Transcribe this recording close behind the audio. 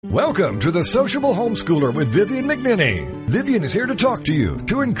Welcome to The Sociable Homeschooler with Vivian McNinney. Vivian is here to talk to you,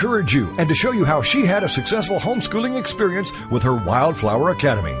 to encourage you, and to show you how she had a successful homeschooling experience with her Wildflower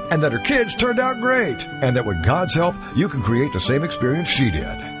Academy, and that her kids turned out great, and that with God's help, you can create the same experience she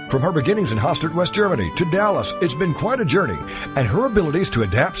did. From her beginnings in Hostert, West Germany, to Dallas, it's been quite a journey, and her abilities to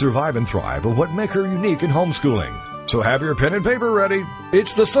adapt, survive, and thrive are what make her unique in homeschooling. So have your pen and paper ready.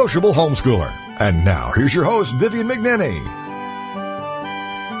 It's The Sociable Homeschooler. And now, here's your host, Vivian McNinney.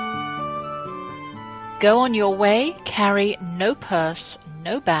 Go on your way, carry no purse,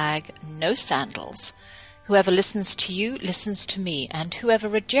 no bag, no sandals. Whoever listens to you listens to me, and whoever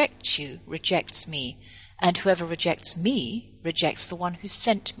rejects you rejects me, and whoever rejects me rejects the one who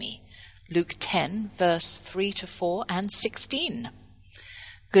sent me. Luke 10, verse 3 to 4 and 16.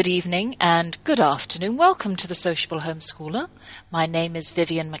 Good evening and good afternoon. Welcome to The Sociable Homeschooler. My name is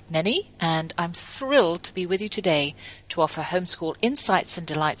Vivian McNinney, and I'm thrilled to be with you today to offer homeschool insights and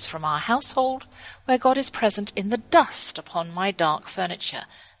delights from our household, where God is present in the dust upon my dark furniture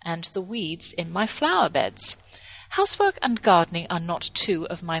and the weeds in my flower beds. Housework and gardening are not two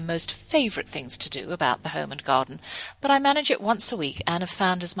of my most favourite things to do about the home and garden, but I manage it once a week and have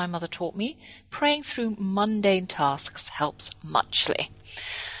found, as my mother taught me, praying through mundane tasks helps muchly.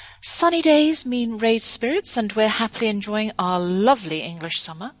 Sunny days mean raised spirits, and we're happily enjoying our lovely English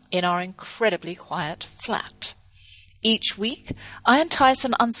summer in our incredibly quiet flat. Each week, I entice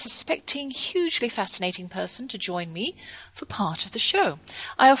an unsuspecting, hugely fascinating person to join me for part of the show.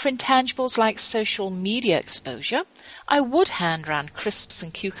 I offer intangibles like social media exposure. I would hand round crisps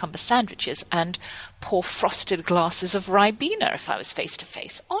and cucumber sandwiches and pour frosted glasses of Ribena if I was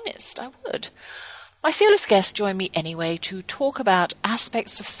face-to-face. Honest, I would. My fearless guests join me anyway to talk about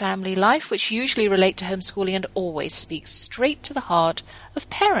aspects of family life which usually relate to homeschooling and always speak straight to the heart of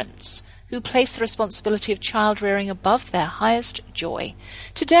parents who place the responsibility of child-rearing above their highest joy.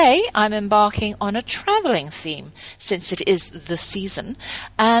 Today, I'm embarking on a travelling theme, since it is the season,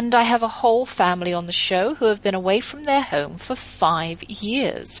 and I have a whole family on the show who have been away from their home for 5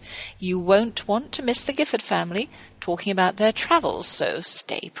 years. You won't want to miss the Gifford family talking about their travels, so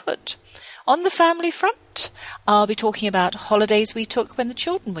stay put. On the family front, I'll be talking about holidays we took when the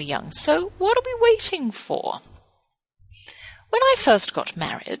children were young, so what are we waiting for? When I first got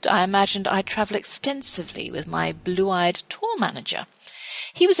married, I imagined I'd travel extensively with my blue-eyed tour manager.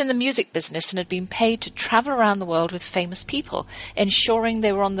 He was in the music business and had been paid to travel around the world with famous people, ensuring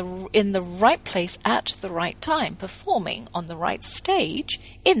they were in the right place at the right time, performing on the right stage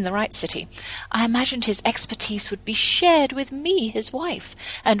in the right city. I imagined his expertise would be shared with me, his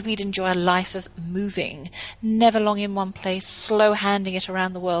wife, and we'd enjoy a life of moving, never long in one place, slow-handing it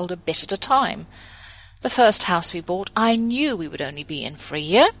around the world a bit at a time. The first house we bought, I knew we would only be in for a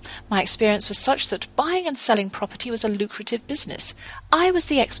year. My experience was such that buying and selling property was a lucrative business. I was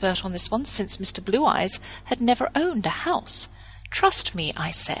the expert on this one since Mr. Blue Eyes had never owned a house. Trust me, I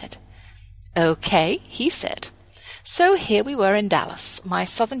said. Okay, he said. So here we were in Dallas, my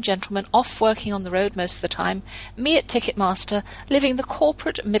southern gentleman off working on the road most of the time, me at Ticketmaster, living the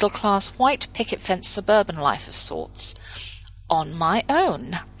corporate middle-class white picket fence suburban life of sorts. On my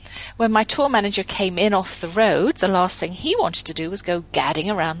own. When my tour manager came in off the road, the last thing he wanted to do was go gadding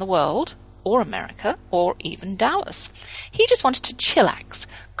around the world, or America, or even Dallas. He just wanted to chillax,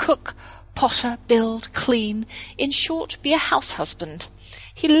 cook, potter, build, clean, in short, be a house husband.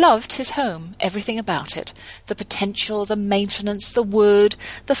 He loved his home, everything about it, the potential, the maintenance, the wood,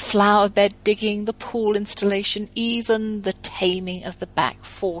 the flower bed digging, the pool installation, even the taming of the back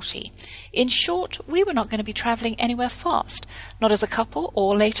 40. In short, we were not going to be travelling anywhere fast, not as a couple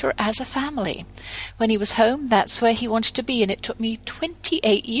or later as a family. When he was home, that's where he wanted to be, and it took me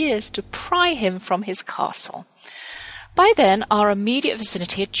 28 years to pry him from his castle. By then, our immediate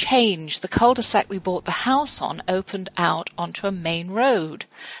vicinity had changed. The cul-de-sac we bought the house on opened out onto a main road.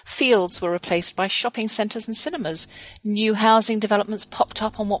 Fields were replaced by shopping centres and cinemas. New housing developments popped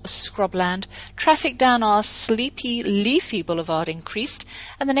up on what was scrubland. Traffic down our sleepy, leafy boulevard increased,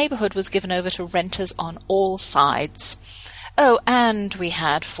 and the neighbourhood was given over to renters on all sides. Oh, and we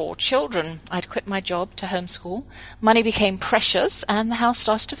had 4 children. I'd quit my job to homeschool. Money became precious, and the house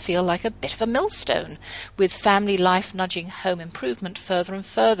started to feel like a bit of a millstone, with family life nudging home improvement further and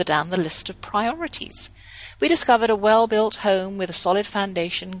further down the list of priorities. We discovered a well-built home with a solid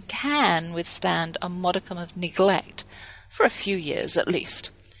foundation can withstand a modicum of neglect, for a few years at least.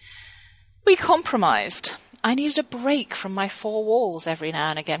 We compromised. I needed a break from my 4 walls every now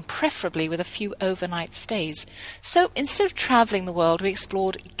and again, preferably with a few overnight stays. So instead of travelling the world, we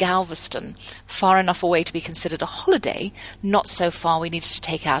explored Galveston, far enough away to be considered a holiday, not so far we needed to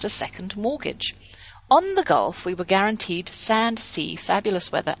take out a second mortgage. On the Gulf, we were guaranteed sand, sea,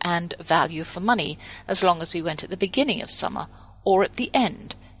 fabulous weather, and value for money, as long as we went at the beginning of summer, or at the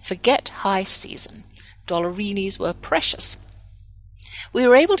end. Forget high season. Dollarinis were precious. We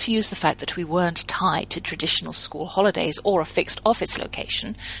were able to use the fact that we weren't tied to traditional school holidays or a fixed office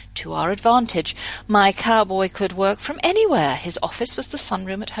location to our advantage. My cowboy could work from anywhere. His office was the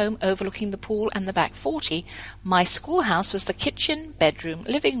sunroom at home overlooking the pool and the back 40. My schoolhouse was the kitchen, bedroom,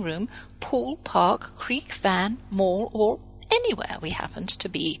 living room, pool, park, creek, van, mall, or anywhere we happened to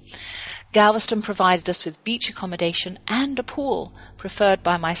be. Galveston provided us with beach accommodation and a pool, preferred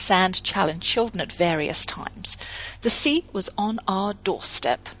by my sand-challenged children at various times. The sea was on our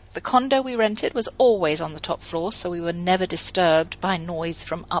doorstep. The condo we rented was always on the top floor, so we were never disturbed by noise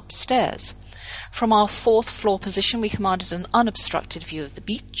from upstairs. From our 4th floor position we commanded an unobstructed view of the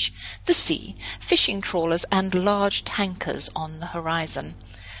beach, the sea, fishing trawlers, and large tankers on the horizon.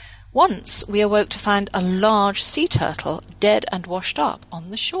 Once we awoke to find a large sea turtle dead and washed up on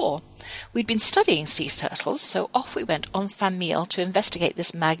the shore. We'd been studying sea turtles, so off we went en famille to investigate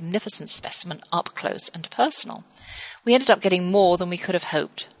this magnificent specimen up close and personal. We ended up getting more than we could have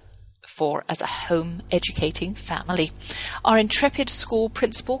hoped for as a home-educating family. Our intrepid school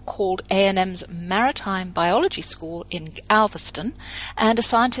principal called A&M's Maritime Biology School in Galveston, and a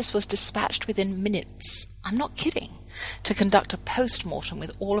scientist was dispatched within minutes, I'm not kidding, to conduct a post-mortem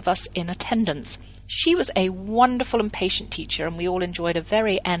with all of us in attendance. She was a wonderful and patient teacher, and we all enjoyed a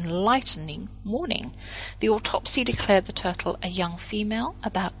very enlightening morning. The autopsy declared the turtle a young female,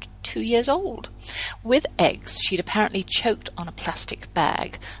 about 2 years old. With eggs, she'd apparently choked on a plastic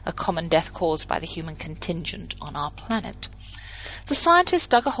bag, a common death caused by the human contingent on our planet. The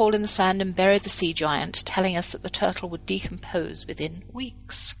scientist dug a hole in the sand and buried the sea giant, telling us that the turtle would decompose within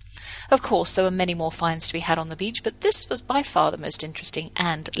weeks. Of course, there were many more finds to be had on the beach, but this was by far the most interesting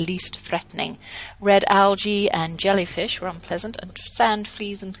and least threatening. Red algae and jellyfish were unpleasant, and sand,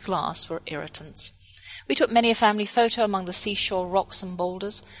 fleas, and glass were irritants. We took many a family photo among the seashore rocks and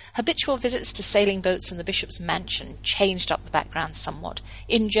boulders. Habitual visits to sailing boats and the bishop's mansion changed up the background somewhat.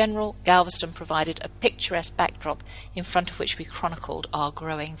 In general, Galveston provided a picturesque backdrop in front of which we chronicled our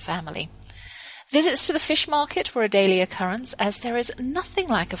growing family. Visits to the fish market were a daily occurrence, as there is nothing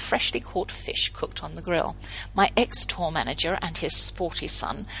like a freshly caught fish cooked on the grill. My ex-tour manager and his sporty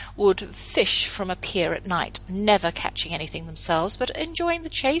son would fish from a pier at night, never catching anything themselves, but enjoying the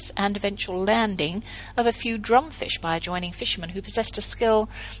chase and eventual landing of a few drumfish by adjoining fishermen who possessed a skill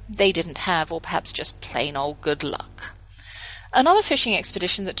they didn't have, or perhaps just plain old good luck. Another fishing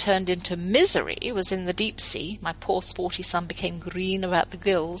expedition that turned into misery was in the deep sea. My poor sporty son became green about the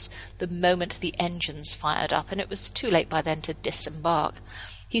gills the moment the engines fired up, and it was too late by then to disembark.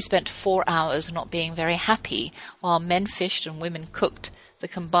 He spent 4 hours not being very happy, while men fished and women cooked. The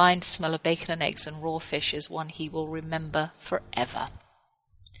combined smell of bacon and eggs and raw fish is one he will remember forever.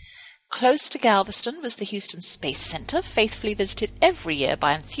 Close to Galveston was the Houston Space Center, faithfully visited every year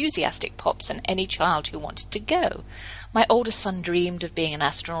by enthusiastic pops and any child who wanted to go. My oldest son dreamed of being an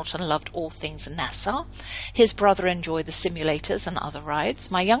astronaut and loved all things NASA. His brother enjoyed the simulators and other rides.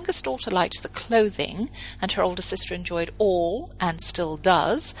 My youngest daughter liked the clothing, and her older sister enjoyed all, and still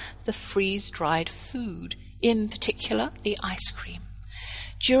does, the freeze-dried food, in particular the ice cream.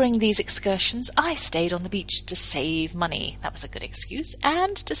 During these excursions, I stayed on the beach to save money. That was a good excuse.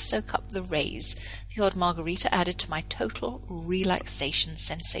 And to soak up the rays. The odd margarita added to my total relaxation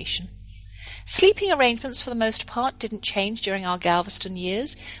sensation. Sleeping arrangements for the most part didn't change during our Galveston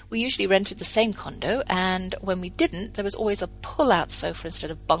years. We usually rented the same condo, and when we didn't, there was always a pull-out sofa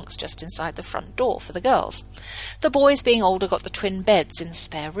instead of bunks just inside the front door for the girls. The boys, being older, got the twin beds in the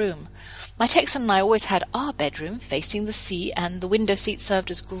spare room. My Texan and I always had our bedroom facing the sea, and the window seat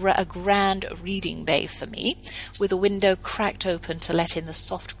served as a grand reading bay for me, with a window cracked open to let in the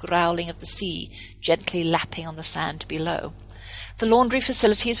soft growling of the sea, gently lapping on the sand below. The laundry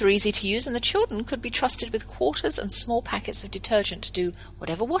facilities were easy to use, and the children could be trusted with quarters and small packets of detergent to do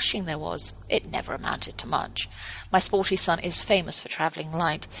whatever washing there was. It never amounted to much. My sporty son is famous for travelling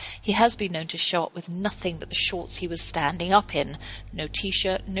light. He has been known to show up with nothing but the shorts he was standing up in. No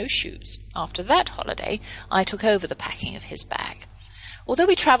T-shirt, no shoes. After that holiday, I took over the packing of his bag. Although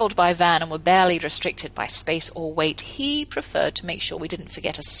we travelled by van and were barely restricted by space or weight, he preferred to make sure we didn't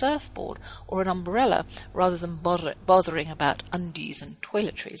forget a surfboard or an umbrella rather than bothering about undies and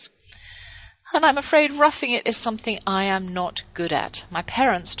toiletries. And I'm afraid roughing it is something I am not good at. My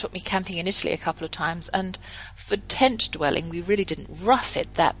parents took me camping in Italy a couple of times, and for tent dwelling we really didn't rough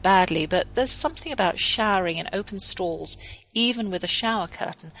it that badly, but there's something about showering in open stalls, even with a shower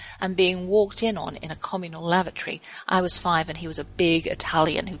curtain, and being walked in on in a communal lavatory. I was 5 and he was a big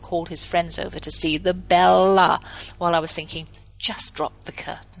Italian who called his friends over to see the Bella, while I was thinking, just drop the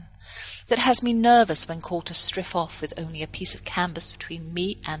curtain. That has me nervous when called to striff off with only a piece of canvas between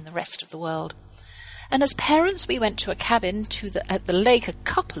me and the rest of the world. And as parents, we went to a cabin at the lake a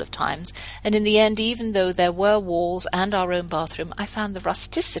couple of times, and in the end, even though there were walls and our own bathroom, I found the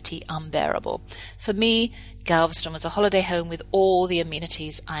rusticity unbearable. For me, Galveston was a holiday home with all the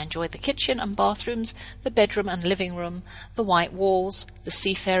amenities. I enjoyed the kitchen and bathrooms, the bedroom and living room, the white walls, the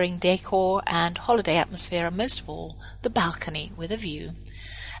seafaring decor and holiday atmosphere, and most of all, the balcony with a view.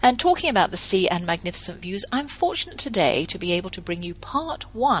 And talking about the sea and magnificent views, I'm fortunate today to be able to bring you part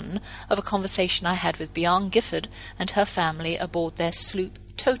 1 of a conversation I had with Behan Gifford and her family aboard their sloop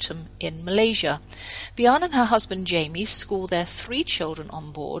Totem in Malaysia. Behan and her husband Jamie school their 3 children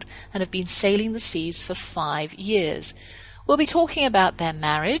on board and have been sailing the seas for 5 years. We'll be talking about their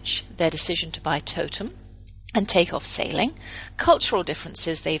marriage, their decision to buy Totem and take off sailing, cultural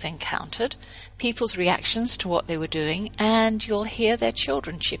differences they've encountered, people's reactions to what they were doing, and you'll hear their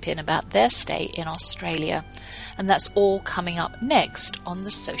children chip in about their stay in Australia. And that's all coming up next on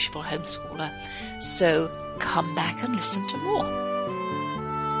The Sociable Homeschooler. So come back and listen to more.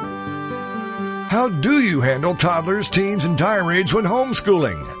 How do you handle toddlers, teens, and tirades when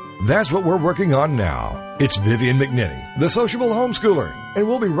homeschooling? That's what we're working on now. It's Vivian McNinney, the Sociable Homeschooler, and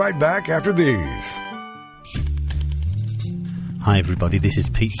we'll be right back after these. Hi everybody, this is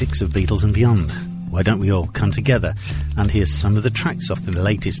Pete Dix of Beatles and Beyond. Why don't we all come together and hear some of the tracks off the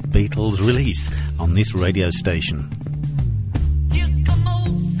latest Beatles release on this radio station.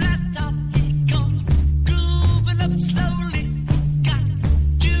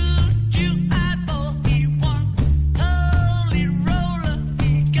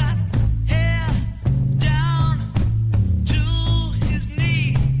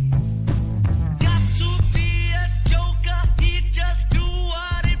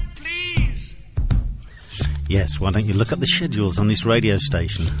 Yes, why don't you look up the schedules on this radio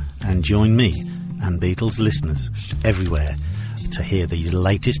station and join me and Beatles listeners everywhere to hear the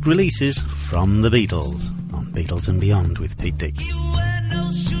latest releases from the Beatles on Beatles and Beyond with Pete Dix.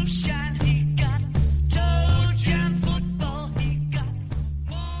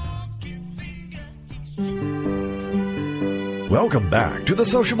 Welcome back to The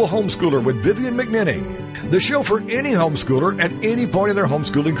Sociable Homeschooler with Vivian McNinney, the show for any homeschooler at any point in their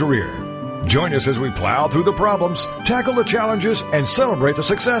homeschooling career. Join us as we plow through the problems, tackle the challenges, and celebrate the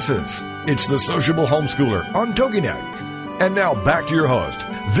successes. It's The Sociable Homeschooler on TogiNet. And now back to your host,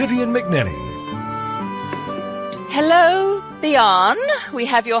 Vivian McNinney. Hello, Behan. We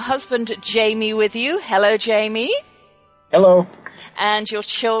have your husband, Jamie, with you. Hello, Jamie. Hello. And your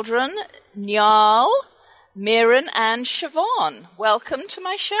children, Nyal, Mirren, and Siobhan. Welcome to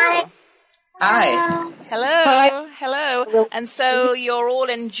my show. Hi. Hello. Hi. Hello. And so you're all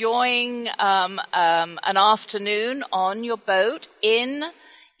enjoying an afternoon on your boat in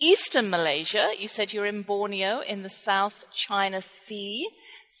eastern Malaysia. You said you're in Borneo in the South China Sea.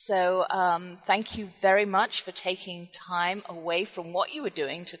 So thank you very much for taking time away from what you were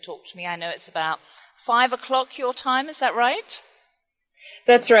doing to talk to me. I know it's about 5 o'clock your time. Is that right?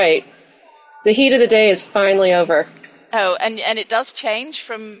 That's right. The heat of the day is finally over. Oh, and it does change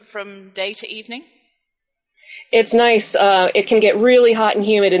from day to evening? It's nice. It can get really hot and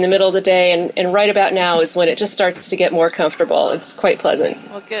humid in the middle of the day, and right about now is when it just starts to get more comfortable. It's quite pleasant.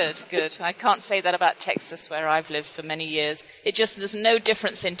 Well, good. I can't say that about Texas, where I've lived for many years. There's no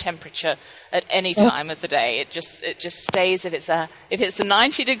difference in temperature at any time of the day. It just stays. If it's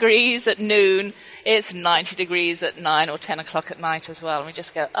 90 degrees at noon, it's 90 degrees at 9 or 10 o'clock at night as well. And we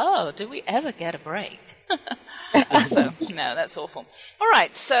just go, oh, do we ever get a break? So, no, that's awful. All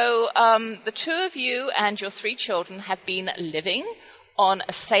right, so the 2 of you and your 3 children have been living on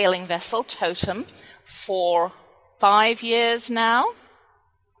a sailing vessel, Totem, for 5 years now?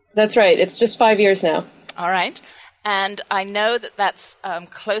 That's right. It's just 5 years now. All right. And I know that that's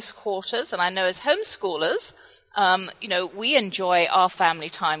close quarters, and I know as homeschoolers, we enjoy our family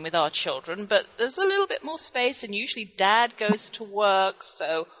time with our children, but there's a little bit more space, and usually Dad goes to work,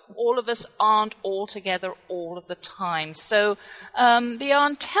 so all of us aren't all together all of the time. So,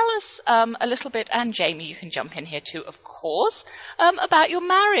 Behan, tell us a little bit, and Jamie, you can jump in here too, of course, about your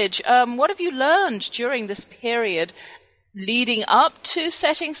marriage. What have you learned during this period leading up to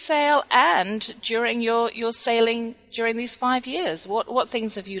setting sail and during your sailing during these 5 years? What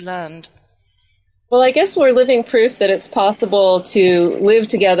things have you learned? Well, I guess we're living proof that it's possible to live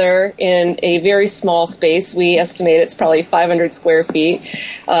together in a very small space. We estimate it's probably 500 square feet,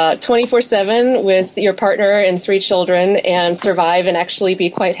 24/7 with your partner and 3 children, and survive and actually be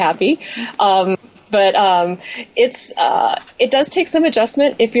quite happy. But it does take some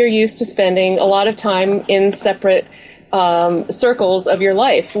adjustment if you're used to spending a lot of time in separate circles of your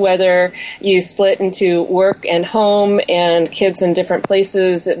life, whether you split into work and home and kids in different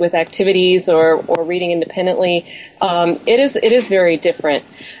places with activities or reading independently. It is very different.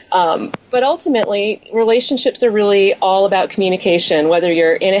 But ultimately, relationships are really all about communication, whether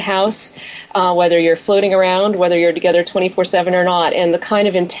you're in a house, whether you're floating around, whether you're together 24/7 or not. And the kind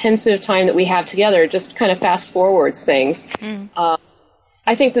of intensive time that we have together just kind of fast forwards things.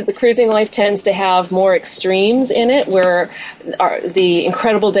 I think that the cruising life tends to have more extremes in it, where the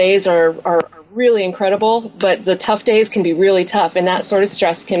incredible days are really incredible, but the tough days can be really tough, and that sort of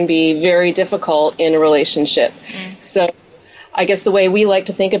stress can be very difficult in a relationship. So I guess the way we like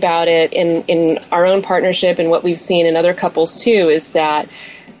to think about it in our own partnership and what we've seen in other couples too is that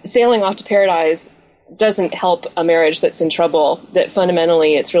sailing off to paradise doesn't help a marriage that's in trouble, that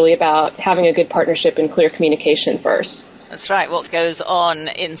fundamentally it's really about having a good partnership and clear communication first. That's right. What goes on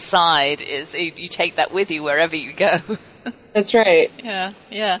inside is you take that with you wherever you go. That's right.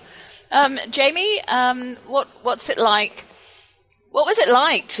 Yeah. Jamie, what's it like? What was it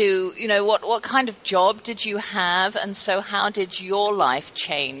like to, what kind of job did you have? And so how did your life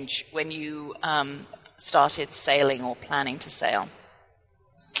change when you started sailing or planning to sail?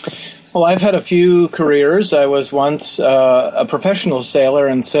 Well, I've had a few careers. I was once a professional sailor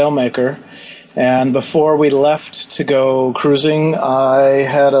and sailmaker. And before we left to go cruising, I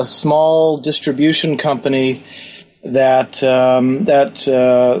had a small distribution company that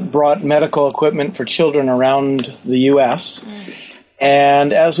brought medical equipment for children around the U.S.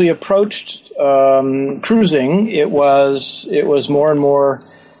 And as we approached cruising, it was more and more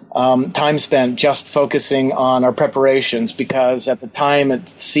time spent just focusing on our preparations, because at the time it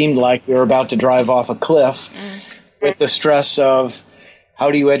seemed like we were about to drive off a cliff with the stress of, how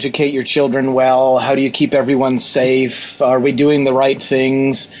do you educate your children well? How do you keep everyone safe? Are we doing the right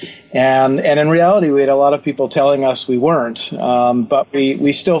things? And in reality, we had a lot of people telling us we weren't. But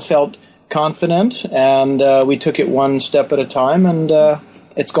we still felt confident, and we took it one step at a time, and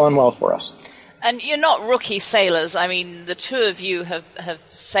it's gone well for us. And you're not rookie sailors. I mean, the two of you have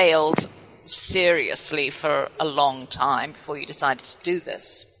sailed seriously for a long time before you decided to do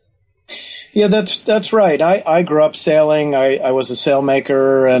this. Yeah, that's right. I grew up sailing. I was a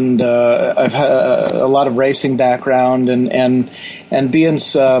sailmaker, and I've had a lot of racing background. And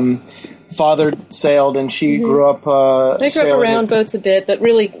Behan's father sailed, and she grew up. I grew up around boats a bit, but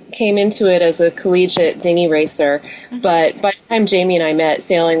really came into it as a collegiate dinghy racer. But by the time Jamie and I met,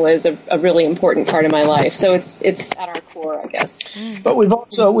 sailing was a really important part of my life. So it's at our core, I guess. But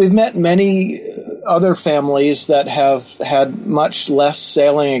we've met many other families that have had much less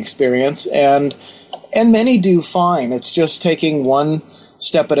sailing experience, and many do fine. It's just taking one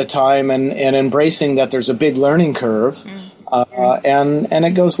step at a time and embracing that there's a big learning curve. And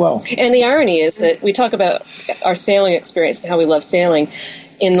it goes well. And the irony is that we talk about our sailing experience and how we love sailing.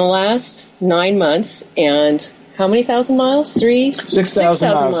 In the last 9 months, and how many thousand miles?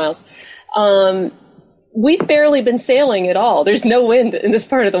 6,000 miles. We've barely been sailing at all. There's no wind in this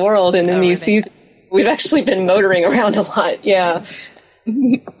part of the world, and in these seasons, we've actually been motoring around a lot. Yeah.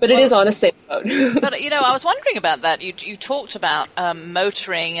 But it is on a sailboat. But, I was wondering about that. You talked about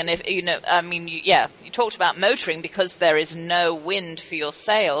motoring, and you talked about motoring because there is no wind for your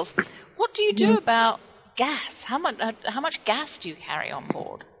sails. What do you do about gas? How much gas do you carry on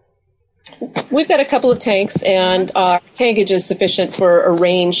board? We've got a couple of tanks, and our tankage is sufficient for a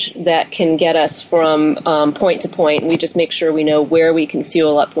range that can get us from point to point. We just make sure we know where we can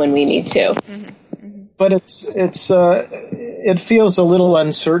fuel up when we need to. But it feels a little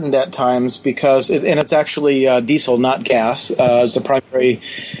uncertain at times because it's actually diesel, not gas, as the primary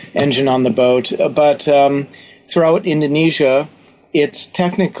engine on the boat. But throughout Indonesia, it's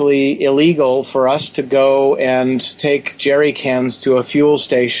technically illegal for us to go and take jerry cans to a fuel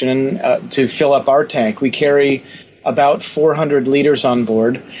station to fill up our tank. We carry about 400 liters on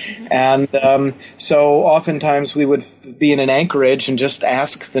board. And so oftentimes we would be in an anchorage and just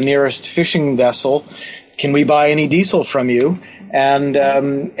ask the nearest fishing vessel, can we buy any diesel from you? And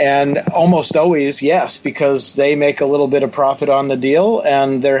almost always, yes, because they make a little bit of profit on the deal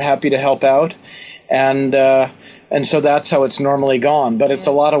and they're happy to help out. And so that's how it's normally gone. But it's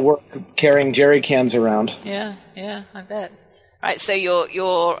a lot of work carrying jerry cans around. Yeah, I bet. Right, so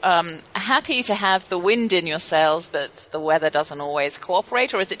you're happy to have the wind in your sails, but the weather doesn't always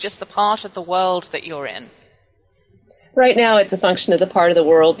cooperate, or is it just the part of the world that you're in? Right now, it's a function of the part of the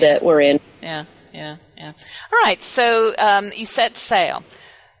world that we're in. Yeah. All right, so you set sail.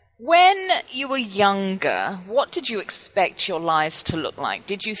 When you were younger, what did you expect your lives to look like?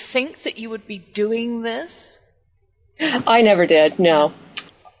 Did you think that you would be doing this? I never did, no.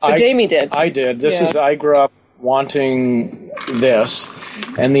 But Jamie did. I did. I grew up wanting this.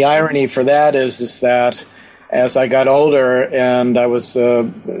 And the irony for that is that as I got older and I was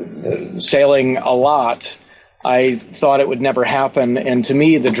sailing a lot, I thought it would never happen, and to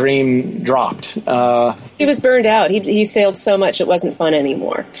me, the dream dropped. He was burned out. He sailed so much it wasn't fun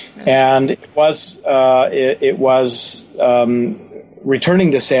anymore. And it was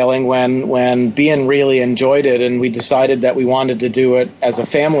returning to sailing when Behan really enjoyed it, and we decided that we wanted to do it as a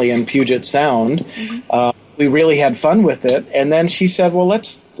family in Puget Sound. Mm-hmm. We really had fun with it, and then she said, "Well,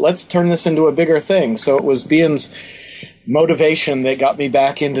 let's turn this into a bigger thing." So it was Behan's motivation that got me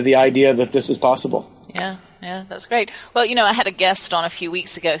back into the idea that this is possible. Yeah, that's great. Well, I had a guest on a few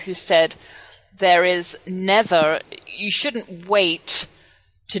weeks ago who said you shouldn't wait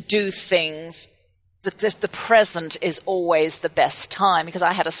to do things. The present is always the best time, because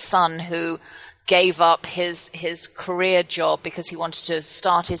I had a son who gave up his career job because he wanted to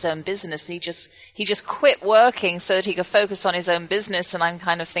start his own business. He just quit working so that he could focus on his own business. And I'm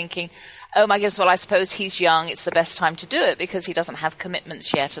kind of thinking, oh my goodness, well, I suppose he's young. It's the best time to do it because he doesn't have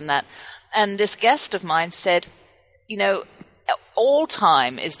commitments yet and that. And this guest of mine said, all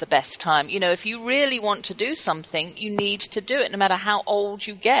time is the best time. If you really want to do something, you need to do it no matter how old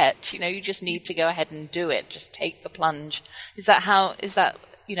you get. You just need to go ahead and do it. Just take the plunge. Is that how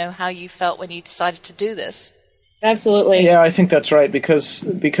you felt when you decided to do this? Absolutely. Yeah, I think that's right, because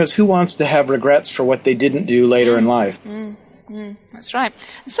who wants to have regrets for what they didn't do later in life? That's right.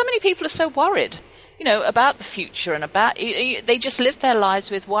 And so many people are so worried, about the future and about they just live their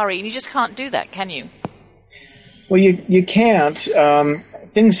lives with worry, and you just can't do that, can you? Well, you can't.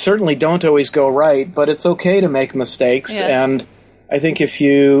 Things certainly don't always go right, but it's okay to make mistakes. Yeah. And I think if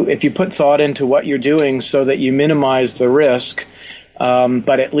you put thought into what you're doing so that you minimize the risk,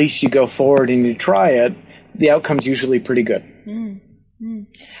 but at least you go forward and you try it, the outcome's usually pretty good.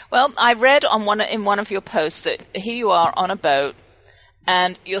 Well, I read in one of your posts that here you are on a boat,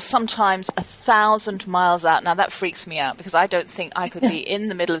 and you're sometimes 1,000 miles out. Now that freaks me out, because I don't think I could be in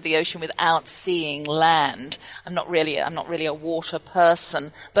the middle of the ocean without seeing land. I'm not really a water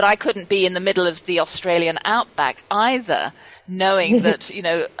person, but I couldn't be in the middle of the Australian outback either, knowing that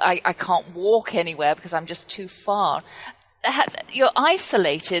I can't walk anywhere because I'm just too far. You're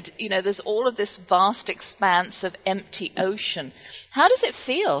isolated. There's all of this vast expanse of empty ocean. How does it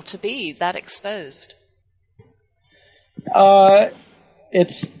feel to be that exposed?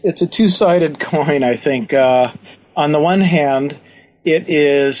 It's a two-sided coin, I think. On the one hand, it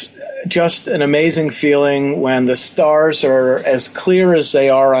is just an amazing feeling when the stars are as clear as they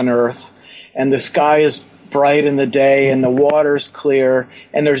are on Earth, and the sky is bright in the day, and the water's clear,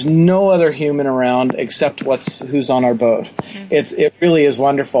 and there's no other human around except who's on our boat. It really is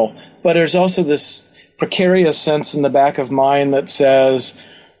wonderful. But there's also this precarious sense in the back of mine that says,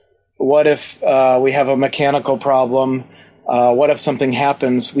 what if we have a mechanical problem? What if something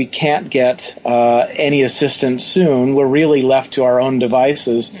happens? We can't get any assistance soon. We're really left to our own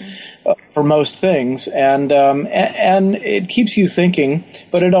devices for most things, and it keeps you thinking,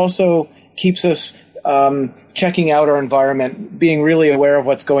 but it also keeps us checking out our environment, being really aware of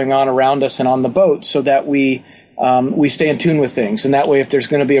what's going on around us and on the boat, so that we stay in tune with things. And that way, if there's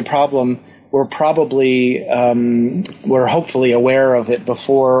going to be a problem, we're hopefully aware of it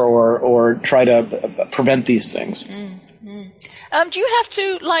before, or try to prevent these things. Do you have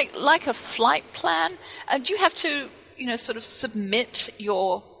to, like a flight plan, do you have to, sort of submit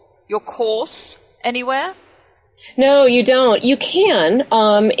your course anywhere? No, you don't. You can,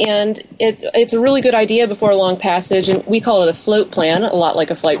 and it's a really good idea before a long passage, and we call it a float plan, a lot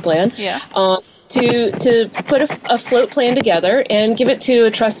like a flight plan. Yeah. To put a float plan together and give it to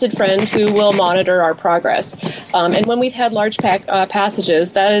a trusted friend who will monitor our progress. And when we've had large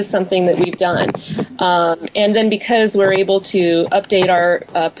passages, that is something that we've done. And then because we're able to update our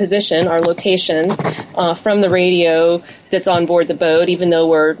position, our location, from the radio that's on board the boat, even though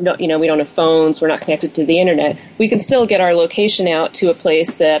we don't have phones, we're not connected to the internet, we can still get our location out to a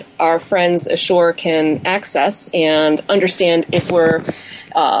place that our friends ashore can access and understand if we're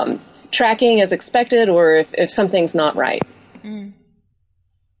tracking as expected, or if something's not right.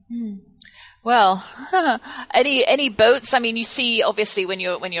 Well, any boats? I mean, you see, obviously, when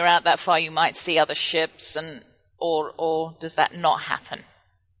you're out that far, you might see other ships and or does that not happen?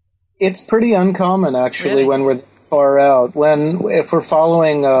 It's pretty uncommon, actually, Really? when we're far out. If we're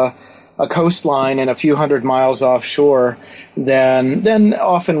following a coastline and a few hundred miles offshore, then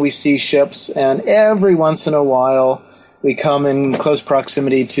often we see ships, and every once in a while we come in close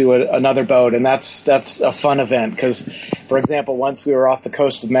proximity to another boat, and that's a fun event because, for example, once we were off the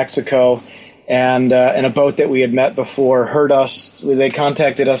coast of Mexico, and a boat that we had met before heard us. They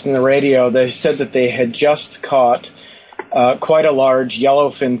contacted us on the radio. They said that they had just caught quite a large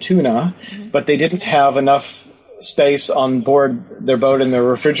yellowfin tuna, but they didn't have enough space on board their boat in the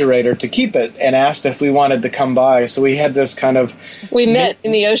refrigerator to keep it, and asked if we wanted to come by. So we had this kind of met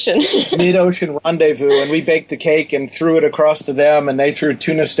in the ocean. mid-ocean rendezvous, and we baked a cake and threw it across to them, and they threw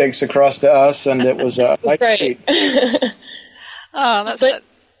tuna steaks across to us, and it was a nice treat. Oh, that's but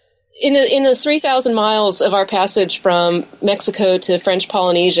in the 3,000 miles of our passage from Mexico to French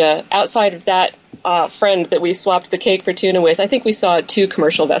Polynesia, outside of that friend that we swapped the cake for tuna with, I think we saw 2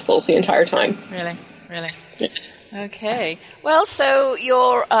 commercial vessels the entire time. Really? Okay. Well, so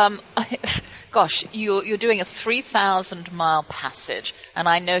you're, you're doing a 3,000-mile passage, and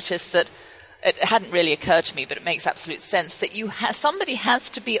I noticed that it hadn't really occurred to me, but it makes absolute sense that somebody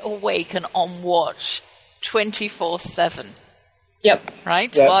has to be awake and on watch 24/7. Yep.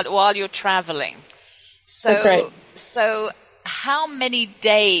 Right? Yep. While you're traveling. So, that's right. So how many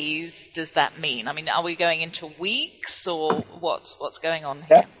days does that mean? I mean, are we going into weeks, or what's going on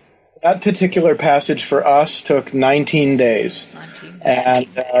here? That particular passage for us took 19 days. 19 days.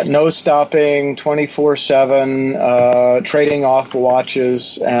 And no stopping, 24/7, trading off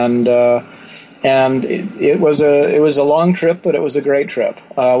watches, and it was a long trip, but it was a great trip.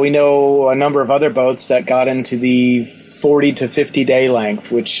 We know a number of other boats that got into the 40 to 50 day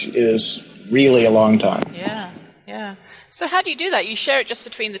length, which is really a long time. Yeah. So how do you do that? You share it just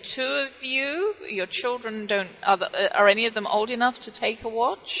between the two of you? Your children are any of them old enough to take a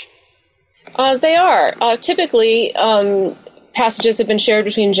watch? They are. Typically, passages have been shared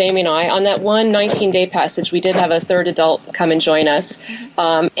between Jamie and I. On that one 19-day passage, we did have a third adult come and join us.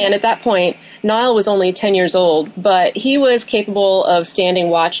 And at that point, Niall was only 10 years old, but he was capable of standing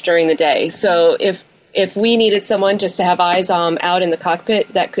watch during the day. So if we needed someone just to have eyes out in the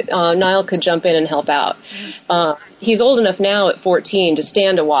cockpit, Niall could jump in and help out. He's old enough now at 14 to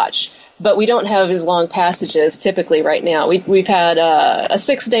stand a watch, but we don't have as long passages typically right now. We've had a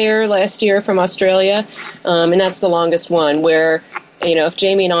 6-dayer last year from Australia, and that's the longest one where, if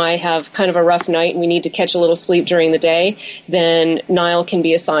Jamie and I have kind of a rough night and we need to catch a little sleep during the day, then Niall can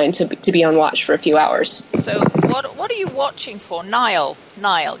be assigned to be on watch for a few hours. So what are you watching for? Niall,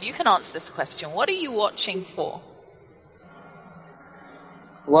 you can answer this question. What are you watching for?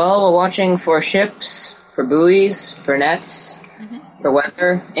 Well, we're watching for ships, for buoys, for nets, for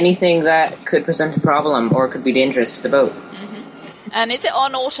weather, anything that could present a problem or could be dangerous to the boat. And is it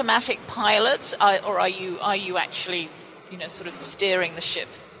on automatic pilot, or are you actually, sort of steering the ship,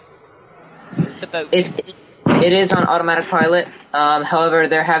 the boat? It is on automatic pilot. However,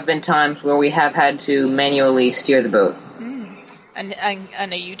 there have been times where we have had to manually steer the boat. And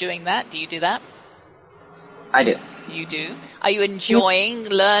are you doing that? Do you do that? I do. You do. Are you enjoying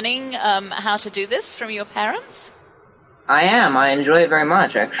learning how to do this from your parents? I am. I enjoy it very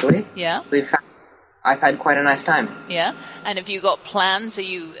much, actually. Yeah. I've had quite a nice time. Yeah. And have you got plans? Are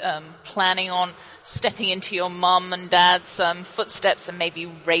you planning on stepping into your mum and dad's footsteps and maybe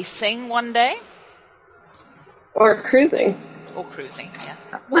racing one day? Or cruising. Yeah.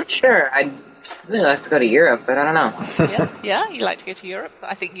 I'm not sure. I'd really like to go to Europe, but I don't know. Yeah, you'd like to go to Europe?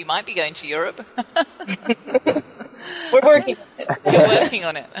 I think you might be going to Europe. We're working on it. You're working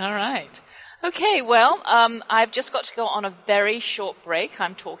on it. All right. Okay, well, I've just got to go on a very short break.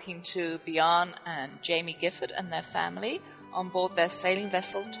 I'm talking to Behan and Jamie Gifford and their family on board their sailing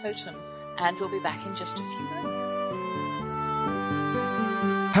vessel Totem, and we'll be back in just a few moments.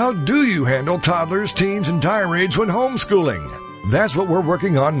 How do you handle toddlers, teens, and tirades when homeschooling? That's what we're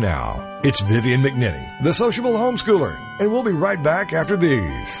working on now. It's Vivian McNinney, the sociable homeschooler, and we'll be right back after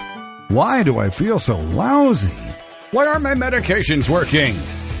these. Why do I feel so lousy? Why aren't my medications working?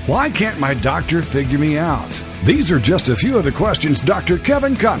 Why can't my doctor figure me out? These are just a few of the questions Dr.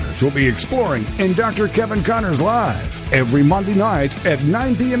 Kevin Connors will be exploring in Dr. Kevin Connors Live every Monday night at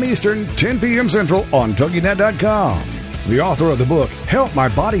 9 p.m. Eastern, 10 p.m. Central on TogiNet.com. The author of the book, Help My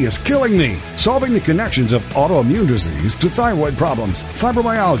Body Is Killing Me, solving the connections of autoimmune disease to thyroid problems,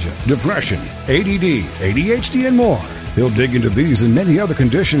 fibromyalgia, depression, ADD, ADHD, and more. He'll dig into these and many other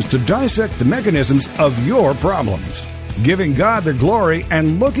conditions to dissect the mechanisms of your problems, giving God the glory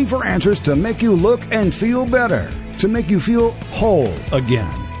and looking for answers to make you look and feel better, to make you feel whole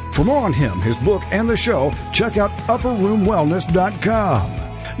again. For more on him, his book, and the show, check out upperroomwellness.com.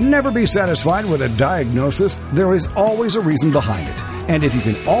 Never be satisfied with a diagnosis. There is always a reason behind it. And if you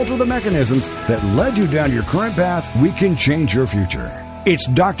can alter the mechanisms that led you down your current path, we can change your future. It's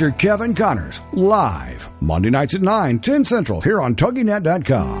Dr. Kevin Connors, live, Monday nights at 9, 10 Central, here on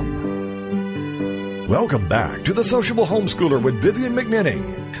TogiNet.com. Welcome back to The Sociable Homeschooler with Vivian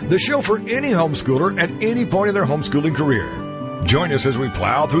McNinney, the show for any homeschooler at any point in their homeschooling career. Join us as we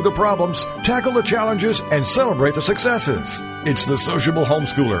plow through the problems, tackle the challenges, and celebrate the successes. It's The Sociable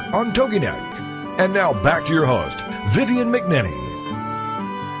Homeschooler on TogiNet. And now back to your host, Vivian McNinney.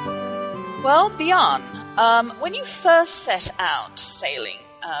 Well, Behan, when you first set out sailing,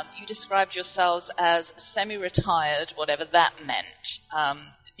 you described yourselves as semi-retired, whatever that meant.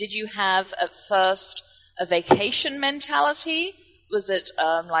 Did you have at first a vacation mentality? Was it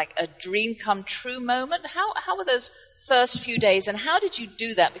like a dream come true moment? How were those first few days, and how did you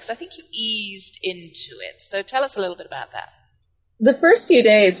do that? Because I think you eased into it. So tell us a little bit about that. The first few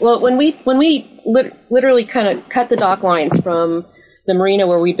days, well, when we literally kind of cut the dock lines from the marina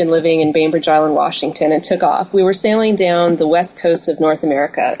where we'd been living in Bainbridge Island, Washington, and took off, we were sailing down the west coast of North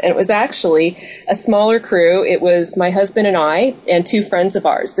America. And it was actually a smaller crew. It was my husband and I and two friends of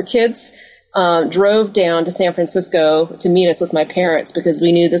ours. The kids drove down to San Francisco to meet us with my parents because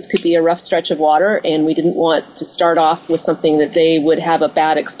we knew this could be a rough stretch of water and we didn't want to start off with something that they would have a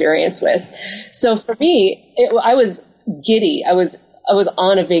bad experience with. So for me, I was giddy. I was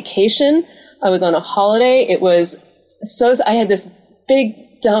on a vacation. I was on a holiday. I had this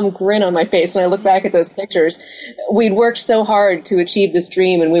big dumb grin on my face when I look back at those pictures. We'd worked so hard to achieve this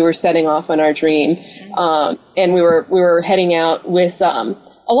dream, and we were setting off on our dream. And we were heading out with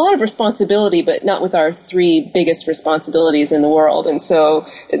a lot of responsibility, but not with our three biggest responsibilities in the world. And so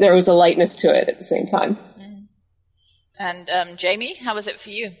there was a lightness to it at the same time. And Jamie, how was it for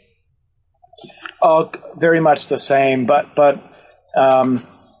you? Oh, very much the same, but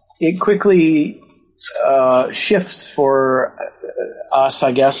it quickly shifts for us,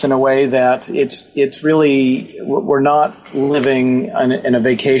 I guess, in a way that it's really, we're not living in a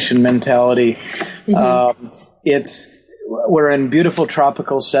vacation mentality. We're in beautiful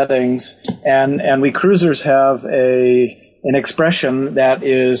tropical settings, and we cruisers have an expression that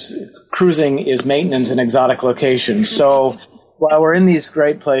is cruising is maintenance in exotic locations. So while we're in these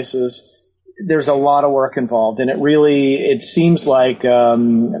great places, there's a lot of work involved, and it seems like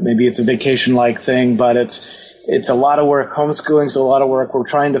maybe it's a vacation-like thing, but it's a lot of work. Homeschooling's a lot of work. We're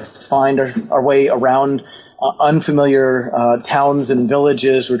trying to find our way around unfamiliar towns and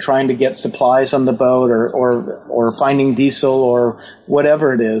villages. We're trying to get supplies on the boat, or finding diesel, or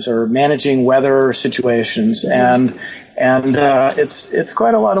whatever it is, or managing weather situations, and it's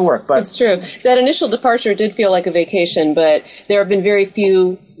quite a lot of work. But it's true. That initial departure did feel like a vacation, but there have been very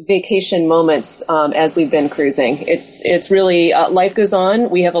few vacation moments as we've been cruising. It's really life goes on.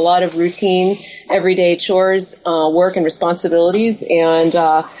 We have a lot of routine, everyday chores, work, and responsibilities, and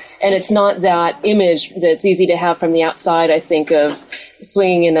it's not that image that's easy to have from the outside. I think of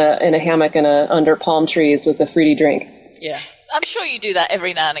swinging in a hammock under palm trees with a fruity drink. Yeah, I'm sure you do that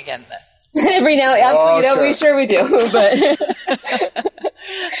every now and again, though. Every now, absolutely, sure. we do. But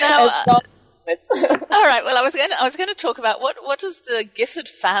now, all right. Well, I was going to talk about what does the Gifford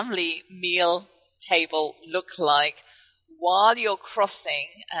family meal table look like while you're crossing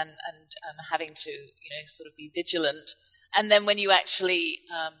and having to sort of be vigilant, and then when you actually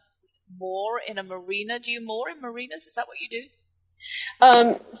moor in a marina. Do you moor in marinas? Is that what you do?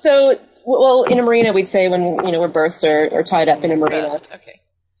 Well, in a marina, we'd say when we're berthed or tied up in a marina. Berthed, okay.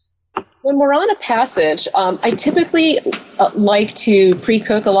 When we're on a passage, I typically like to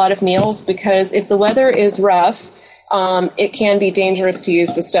pre-cook a lot of meals because if the weather is rough, it can be dangerous to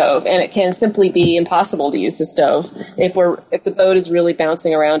use the stove, and it can simply be impossible to use the stove if the boat is really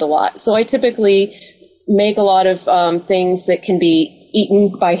bouncing around a lot. So I typically make a lot of things that can be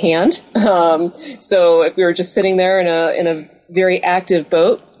eaten by hand. So if we were just sitting there in a very active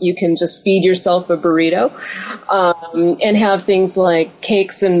boat, you can just feed yourself a burrito, and have things like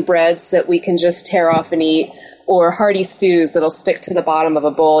cakes and breads that we can just tear off and eat, or hearty stews that'll stick to the bottom of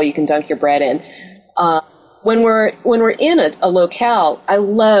a bowl you can dunk your bread in. When we're in a locale, I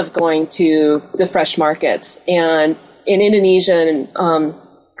love going to the fresh markets, and in Indonesia and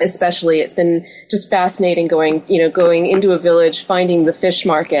especially, it's been just fascinating going into a village, finding the fish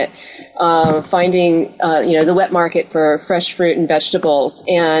market, finding the wet market for fresh fruit and vegetables,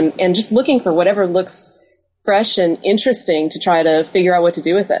 and just looking for whatever looks fresh and interesting to try to figure out what to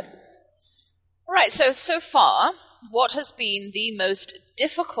do with it. All right. So far, what has been the most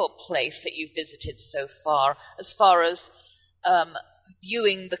difficult place that you've visited so far as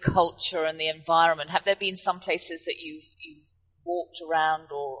viewing the culture and the environment, have there been some places that you've walked around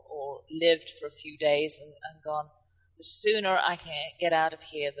or lived for a few days and gone, the sooner I can get out of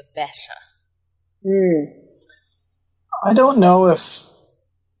here, the better? I don't know if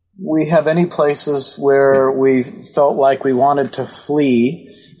we have any places where we felt like we wanted to flee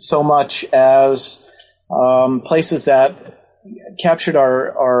so much as places that captured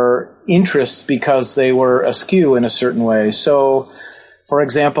our interest because they were askew in a certain way. So, for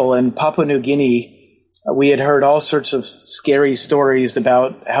example, in Papua New Guinea, we had heard all sorts of scary stories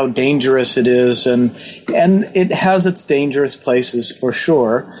about how dangerous it is, and it has its dangerous places for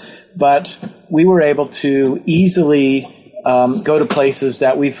sure, but we were able to easily go to places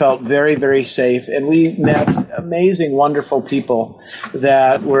that we felt very, very safe, and we met amazing, wonderful people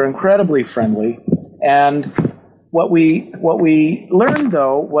that were incredibly friendly. And what we learned,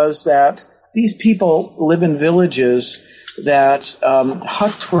 though, was that these people live in villages that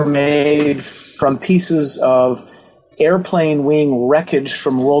huts were made from pieces of airplane wing wreckage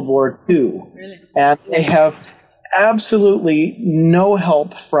from World War II. Really? And they have absolutely no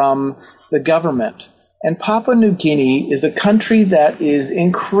help from the government. And Papua New Guinea is a country that is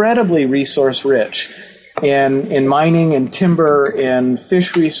incredibly resource rich in mining and timber and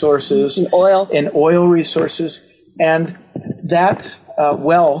fish resources. And oil. And oil resources. And that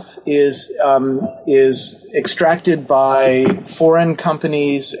wealth is extracted by foreign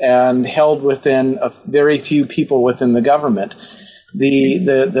companies and held within a very few people within the government.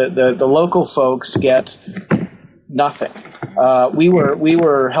 The local folks get nothing. We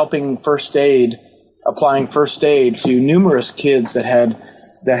were helping applying first aid to numerous kids that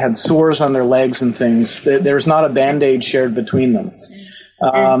had sores on their legs and things. There's not a Band-Aid shared between them.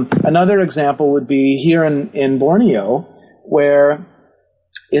 Another example would be here in Borneo, where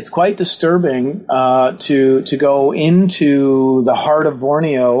it's quite disturbing to go into the heart of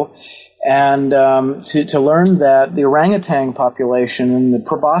Borneo and to learn that the orangutan population and the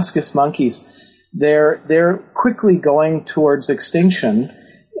proboscis monkeys, they're quickly going towards extinction,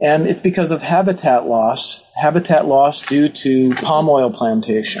 and it's because of habitat loss due to palm oil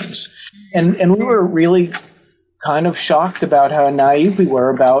plantations. And we were really kind of shocked about how naive we were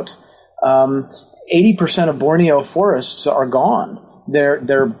about 80% of Borneo forests are gone.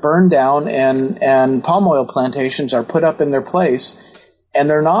 They're burned down, and palm oil plantations are put up in their place, and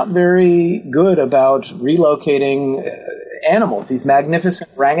they're not very good about relocating animals, these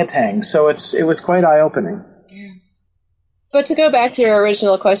magnificent orangutans. So it was quite eye-opening. But to go back to your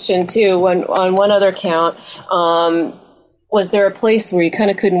original question, too, on one other count, was there a place where you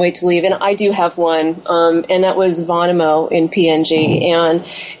kind of couldn't wait to leave? And I do have one, and that was Vanimo in PNG. And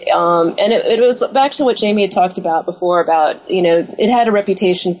it was back to what Jamie had talked about before about, it had a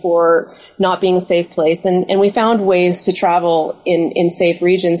reputation for not being a safe place. And we found ways to travel in safe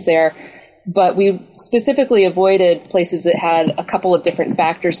regions there. But we specifically avoided places that had a couple of different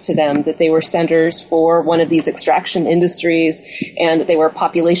factors to them, that they were centers for one of these extraction industries, and that they were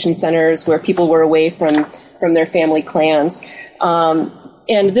population centers where people were away from their family clans.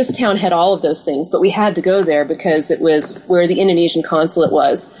 And this town had all of those things, but we had to go there because it was where the Indonesian consulate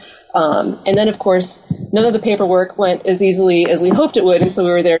was. And then, of course, none of the paperwork went as easily as we hoped it would, and so we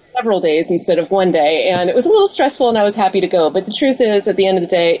were there several days instead of one day. And it was a little stressful, and I was happy to go. But the truth is, at the end of the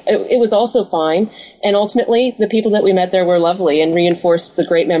day, it was also fine. And ultimately, the people that we met there were lovely and reinforced the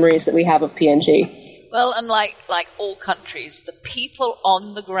great memories that we have of PNG. Well, and like all countries, the people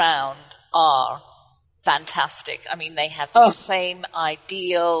on the ground are fantastic. I mean, they have the same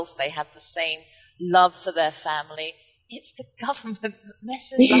ideals, they have the same love for their family. It's the government that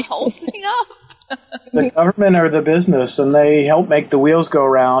messes the whole thing up. The government are the business, and they help make the wheels go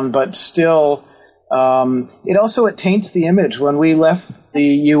round, but still, it taints the image. When we left the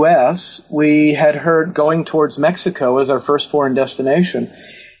U.S., we had heard going towards Mexico as our first foreign destination,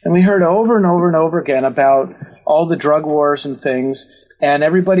 and we heard over and over and over again about all the drug wars and things. And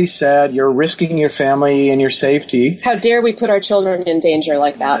everybody said, you're risking your family and your safety. How dare we put our children in danger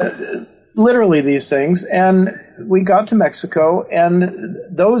like that? Literally these things. And we got to Mexico, and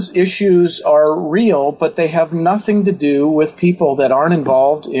those issues are real, but they have nothing to do with people that aren't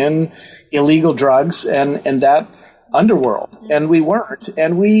involved in illegal drugs and that underworld. And we weren't.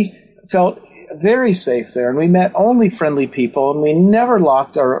 And we felt very safe there. And we met only friendly people, and we never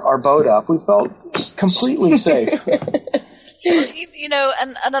locked our boat up. We felt completely safe.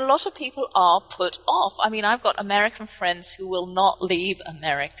 And a lot of people are put off. I mean, I've got American friends who will not leave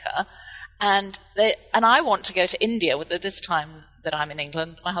America, and I want to go to India. With this time that I'm in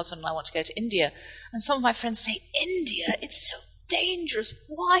England, my husband and I want to go to India, and some of my friends say, India, it's so dangerous.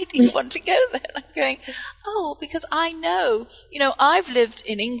 Why do you want to go there? And I'm going, oh, because I know. I've lived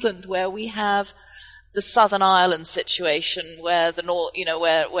in England where we have the Southern Ireland situation, where the north,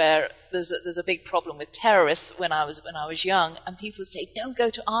 where there's a big problem with terrorists. When I was young, and people would say, "Don't go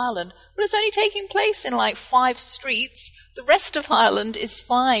to Ireland." Well, it's only taking place in like 5 streets. The rest of Ireland is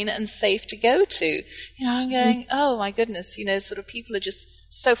fine and safe to go to. I'm going, oh my goodness, sort of people are just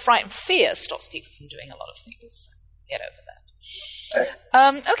so frightened. Fear stops people from doing a lot of things. So get over that.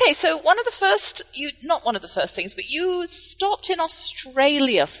 Okay, so not one of the first things, but you stopped in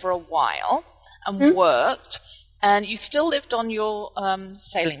Australia for a while and worked, and you still lived on your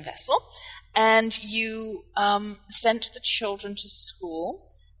sailing vessel, and you sent the children to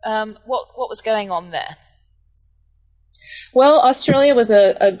school. What was going on there? Well, Australia was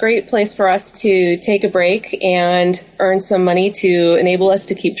a great place for us to take a break and earn some money to enable us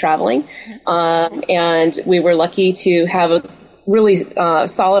to keep traveling. And we were lucky to have a really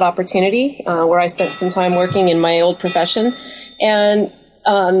solid opportunity where I spent some time working in my old profession. And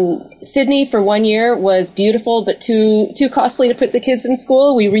Sydney for 1 year was beautiful, but too costly to put the kids in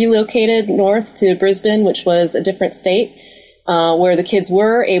school. We relocated north to Brisbane, which was a different state, where the kids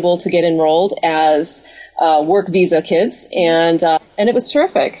were able to get enrolled as work visa kids, and it was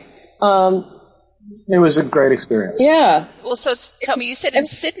terrific. It was a great experience. Yeah. Well, so tell me, you said in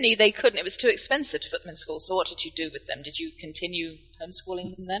Sydney they couldn't; it was too expensive to put them in school. So what did you do with them? Did you continue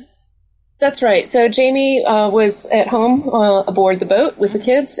homeschooling them then? That's right. So Jamie was at home aboard the boat with the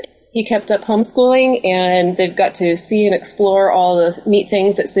kids. He kept up homeschooling, and they've got to see and explore all the neat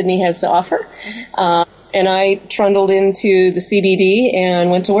things that Sydney has to offer. And I trundled into the CBD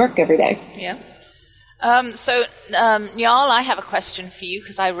and went to work every day. Yeah. So, Nyal, I have a question for you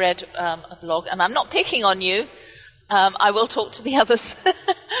because I read a blog, and I'm not picking on you. I will talk to the others.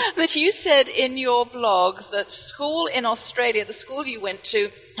 But you said in your blog that school in Australia, the school you went to,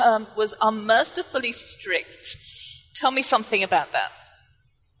 was unmercifully strict. Tell me something about that.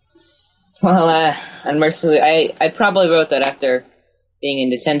 Well, unmercifully, I probably wrote that after being in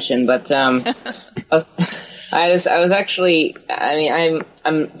detention, but I was actually. I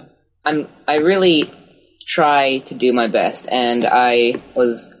mean, I really try to do my best, and I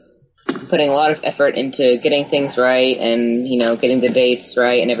was putting a lot of effort into getting things right and, getting the dates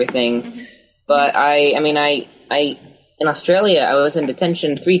right and everything. But I in Australia, I was in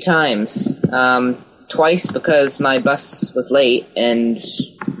detention 3 times, twice because my bus was late, and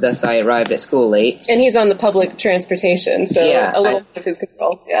thus I arrived at school late. And he's on the public transportation, so a little bit of his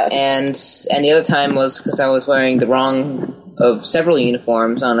control. Yeah. And the other time was because I was wearing the wrong of several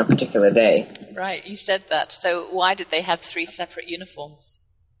uniforms on a particular day. Right, you said that. So why did they have 3 separate uniforms?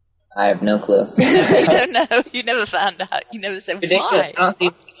 I have no clue. You don't know. You never found out. You never said ridiculous. Why. Honestly,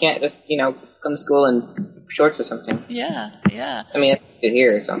 you can't just, come to school in shorts or something. Yeah. I mean, it's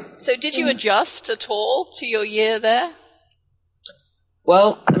here, so. So did you adjust at all to your year there?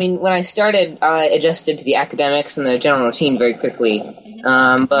 Well, I mean, when I started, I adjusted to the academics and the general routine very quickly.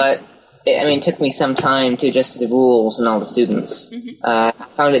 But it took me some time to adjust to the rules and all the students. I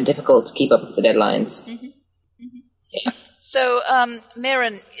found it difficult to keep up with the deadlines. Yeah. So,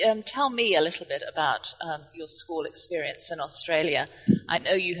 Miran, tell me a little bit about your school experience in Australia. I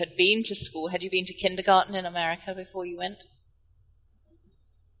know you had been to school. Had you been to kindergarten in America before you went?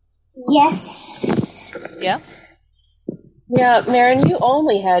 Yes. Yeah? Yeah, Miran, you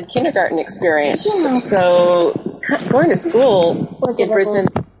only had kindergarten experience. Yeah. So, going to school in Brisbane,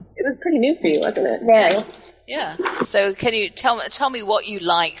 it was pretty new for you, wasn't it? Very. Yeah. So, can you tell me what you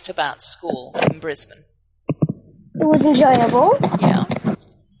liked about school in Brisbane? It was enjoyable. Yeah.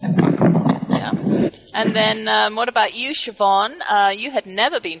 And then what about you, Siobhan? You had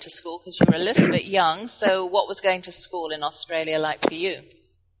never been to school because you were a little bit young. So what was going to school in Australia like for you?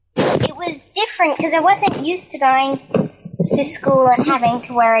 It was different because I wasn't used to going to school and having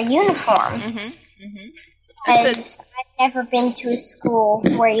to wear a uniform. Because I've never been to a school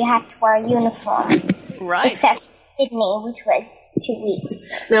where you have to wear a uniform. Right. Except Sydney, which was 2 weeks.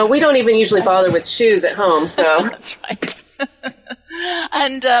 No, we don't even usually bother with shoes at home, so. That's right.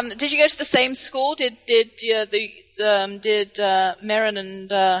 And did you go to the same school? Did Miran and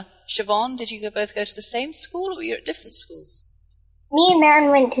Siobhan, did you both go to the same school, or were you at different schools? Me and Miran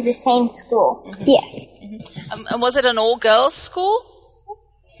went to the same school. Yeah. And was it an all-girls school?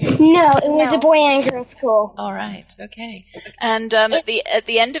 No, it was a boy and girl school. All right, okay. And at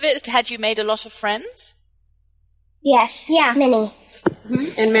the end of it, had you made a lot of friends? Yes, many.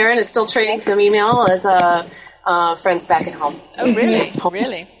 And Miran is still trading some email with friends back at home. Oh, really?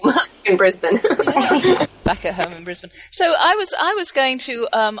 Really? In Brisbane. Back at home in Brisbane. So I was going to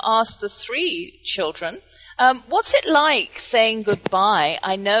ask the 3 children, What's it like saying goodbye?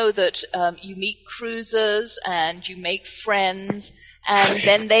 I know that you meet cruisers and you make friends, and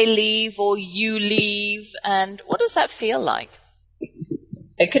then they leave or you leave. And what does that feel like?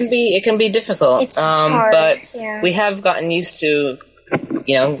 It can be difficult. It's hard, but yeah. we have gotten used to,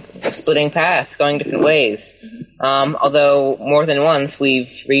 splitting paths, going different ways. Although more than once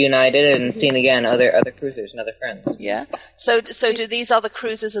we've reunited and seen again other cruisers and other friends. Yeah. So do these other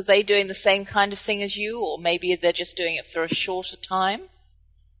cruisers, are they doing the same kind of thing as you, or maybe they're just doing it for a shorter time?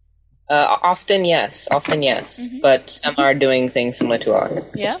 Often yes. Mm-hmm. But some are doing things similar to ours.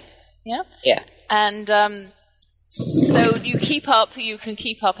 Yeah. Yeah. And so you can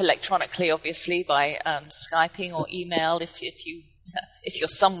keep up electronically, obviously, by Skyping or email if you're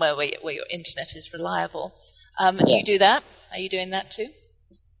somewhere where your internet is reliable. Do you do that? Are you doing that too?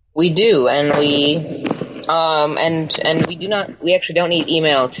 We do, and we we actually don't need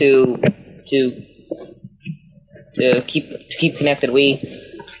email to keep connected. We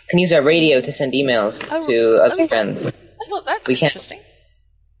can use our radio to send emails to other friends. Well, that's interesting.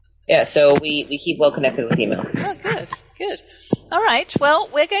 Yeah, so we keep well connected with email. Oh, good. All right, well,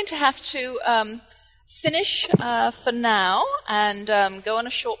 we're going to have to finish for now and go on a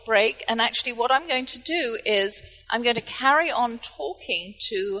short break. And actually what I'm going to do is I'm going to carry on talking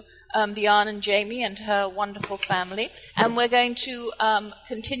to Behan and Jamie and her wonderful family. And we're going to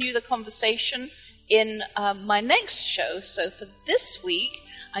continue the conversation in my next show. So for this week,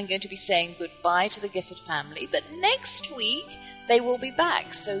 I'm going to be saying goodbye to the Gifford family. But next week, they will be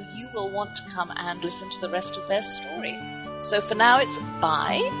back. So you will want to come and listen to the rest of their story. So for now, it's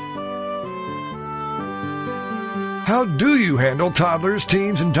bye. How do you handle toddlers,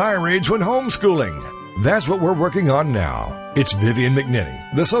 teens, and tirades when homeschooling? That's what we're working on now. It's Vivian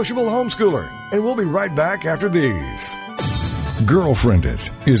McNinney, the sociable homeschooler, and we'll be right back after these. Girlfriended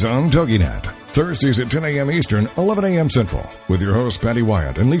is on TogiNet. Thursdays at 10 a.m. Eastern, 11 a.m. Central, with your hosts Patty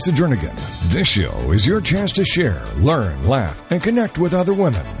Wyatt and Lisa Jernigan. This show is your chance to share, learn, laugh, and connect with other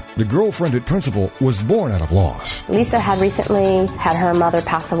women. The Girlfriended principle was born out of loss. Lisa had recently had her mother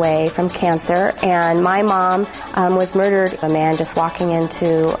pass away from cancer, and my mom was murdered. A man just walking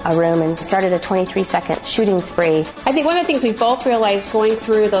into a room and started a 23-second shooting spree. I think one of the things we both realized going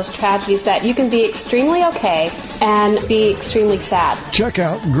through those tragedies that you can be extremely okay and be extremely sad. Check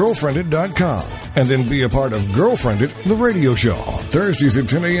out girlfriended.com. And then be a part of Girlfriended, the radio show. Thursdays at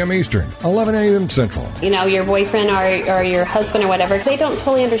 10 a.m. Eastern, 11 a.m. Central. Your boyfriend or your husband or whatever, they don't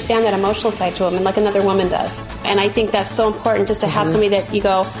totally understand that emotional side to them like another woman does. And I think that's so important just to have somebody that you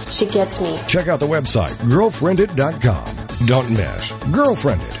go, she gets me. Check out the website, girlfriended.com. Don't miss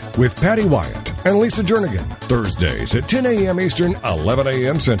Girlfriended with Patty Wyatt and Lisa Jernigan. Thursdays at 10 a.m. Eastern, 11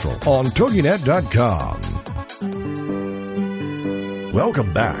 a.m. Central on toginet.com.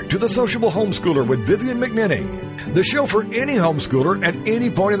 Welcome back to The Sociable Homeschooler with Vivian McNinney, the show for any homeschooler at any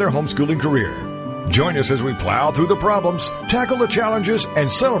point in their homeschooling career. Join us as we plow through the problems, tackle the challenges,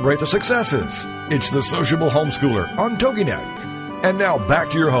 and celebrate the successes. It's The Sociable Homeschooler on TogiNet. And now back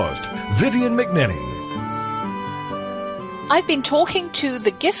to your host, Vivian McNinney. I've been talking to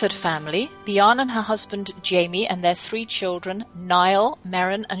the Gifford family, Behan and her husband Jamie, and their 3 children, Niall,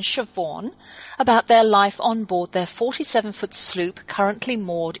 Merrin and Siobhan, about their life on board their 47-foot sloop currently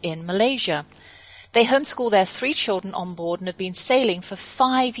moored in Malaysia. They homeschool their 3 children on board and have been sailing for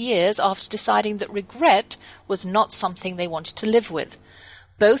 5 years after deciding that regret was not something they wanted to live with.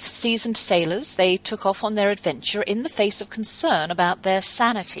 Both seasoned sailors, they took off on their adventure in the face of concern about their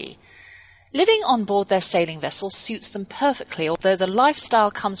sanity. Living on board their sailing vessel suits them perfectly, although the lifestyle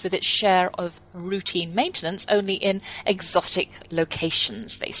comes with its share of routine maintenance only in exotic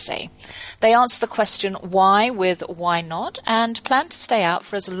locations, they say. They answer the question why with why not, and plan to stay out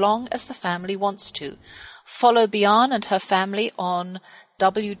for as long as the family wants to. Follow Behan and her family on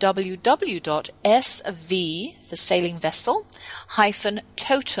www.sv for sailing vessel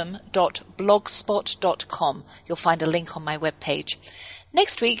 -totem.blogspot.com. You'll find a link on my webpage.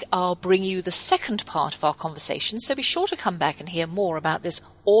 Next week, I'll bring you the second part of our conversation, so be sure to come back and hear more about this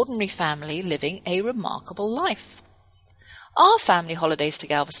ordinary family living a remarkable life. Our family holidays to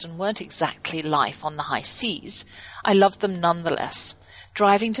Galveston weren't exactly life on the high seas. I loved them nonetheless.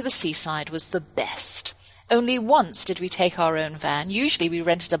 Driving to the seaside was the best. Only once did we take our own van. Usually we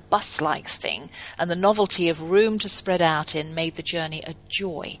rented a bus-like thing, and the novelty of room to spread out in made the journey a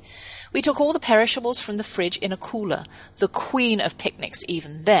joy. We took all the perishables from the fridge in a cooler. The queen of picnics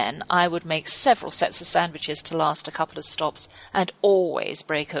even then. I would make several sets of sandwiches to last a couple of stops and always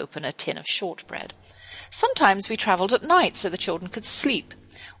break open a tin of shortbread. Sometimes we travelled at night so the children could sleep.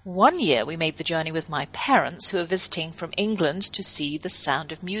 One year we made the journey with my parents, who were visiting from England to see The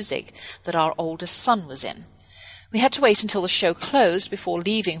Sound of Music that our oldest son was in. We had to wait until the show closed before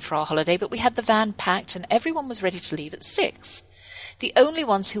leaving for our holiday, but we had the van packed and everyone was ready to leave at 6. The only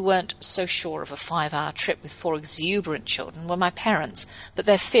ones who weren't so sure of a 5-hour trip with 4 exuberant children were my parents, but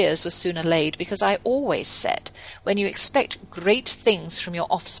their fears were soon allayed because I always said, when you expect great things from your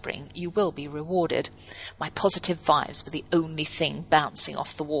offspring, you will be rewarded. My positive vibes were the only thing bouncing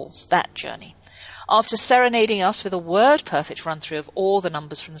off the walls that journey. After serenading us with a word-perfect run-through of all the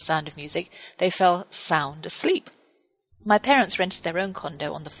numbers from The Sound of Music, they fell sound asleep. My parents rented their own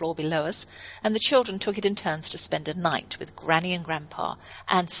condo on the floor below us, and the children took it in turns to spend a night with Granny and Grandpa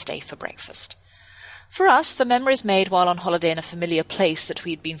and stay for breakfast. For us, the memories made while on holiday in a familiar place that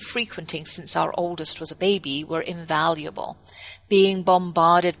we'd been frequenting since our oldest was a baby were invaluable. Being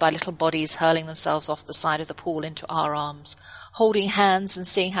bombarded by little bodies hurling themselves off the side of the pool into our arms, holding hands and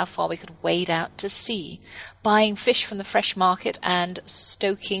seeing how far we could wade out to sea, buying fish from the fresh market and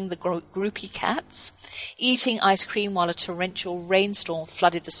stoking the groupie cats, eating ice cream while a torrential rainstorm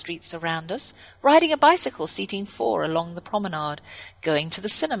flooded the streets around us, riding a bicycle seating 4 along the promenade, going to the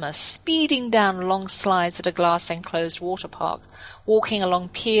cinema, speeding down long slides at a glass-enclosed water park, walking along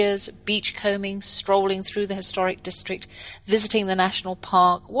piers, beachcombing, strolling through the historic district, visiting the national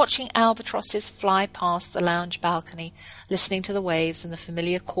park, watching albatrosses fly past the lounge balcony, listening to the waves and the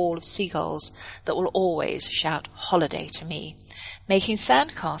familiar call of seagulls that will always shout holiday to me, making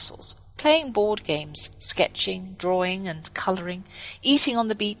sandcastles, playing board games, sketching, drawing and colouring, eating on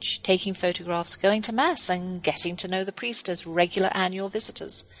the beach, taking photographs, going to Mass and getting to know the priest as regular annual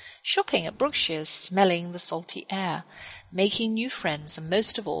visitors, shopping at Brookshire's, smelling the salty air, making new friends, and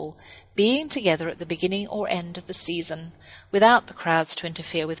most of all, being together at the beginning or end of the season, without the crowds to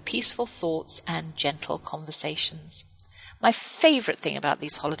interfere with peaceful thoughts and gentle conversations. My favourite thing about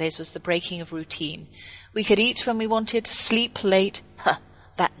these holidays was the breaking of routine. We could eat when we wanted, sleep late.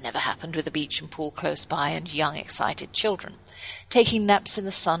 That never happened with a beach and pool close by and young, excited children. Taking naps in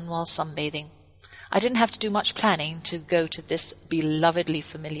the sun while sunbathing. I didn't have to do much planning to go to this belovedly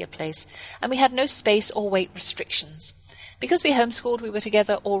familiar place, and we had no space or weight restrictions. Because we homeschooled, we were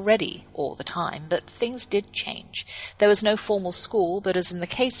together already all the time, but things did change. There was no formal school, but as in the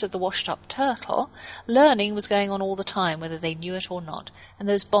case of the washed-up turtle, learning was going on all the time, whether they knew it or not, and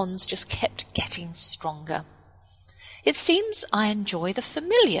those bonds just kept getting stronger. It seems I enjoy the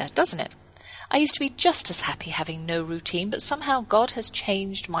familiar, doesn't it? I used to be just as happy having no routine, but somehow God has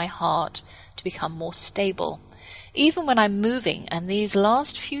changed my heart to become more stable. Even when I'm moving, and these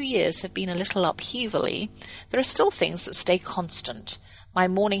last few years have been a little upheavally, there are still things that stay constant. My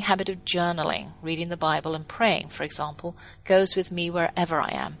morning habit of journaling, reading the Bible and praying, for example, goes with me wherever I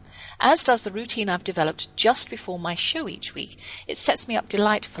am, as does the routine I've developed just before my show each week. It sets me up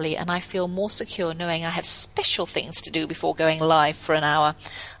delightfully, and I feel more secure knowing I have special things to do before going live for an hour.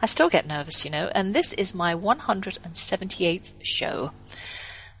 I still get nervous, and this is my 178th show.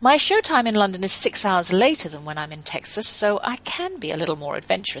 My showtime in London is 6 hours later than when I'm in Texas, so I can be a little more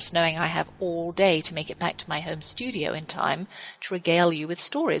adventurous knowing I have all day to make it back to my home studio in time to regale you with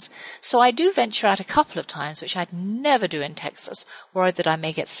stories. So I do venture out a couple of times, which I'd never do in Texas, worried that I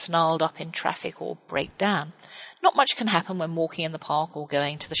may get snarled up in traffic or break down. Not much can happen when walking in the park or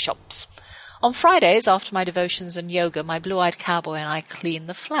going to the shops. On Fridays, after my devotions and yoga, my blue-eyed cowboy and I clean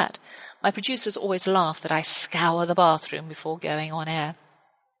the flat. My producers always laugh that I scour the bathroom before going on air.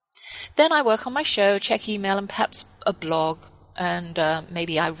 Then I work on my show, check email and perhaps a blog, and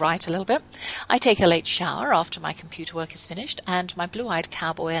maybe I write a little bit. I take a late shower after my computer work is finished, and my blue-eyed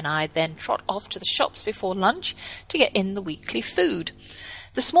cowboy and I then trot off to the shops before lunch to get in the weekly food.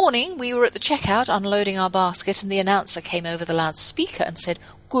 This morning we were at the checkout unloading our basket, and the announcer came over the loudspeaker and said,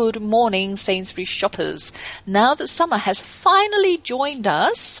 "Good morning, Sainsbury's shoppers. Now that summer has finally joined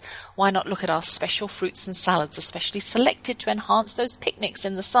us, why not look at our special fruits and salads, especially selected to enhance those picnics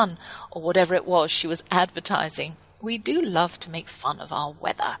in the sun," or whatever it was she was advertising. We do love to make fun of our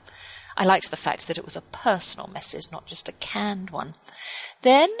weather. I liked the fact that it was a personal message, not just a canned one.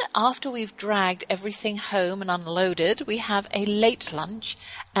 Then, after we've dragged everything home and unloaded, we have a late lunch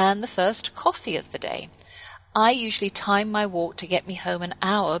and the first coffee of the day. I usually time my walk to get me home an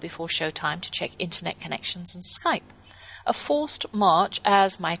hour before showtime to check internet connections and Skype. A forced march,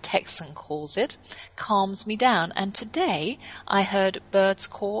 as my Texan calls it, calms me down, and today I heard birds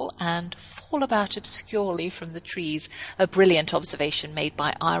call and fall about obscurely from the trees, a brilliant observation made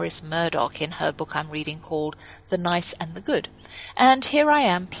by Iris Murdoch in her book I'm reading called The Nice and the Good. And here I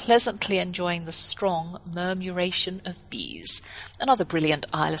am, pleasantly enjoying the strong murmuration of bees. Another brilliant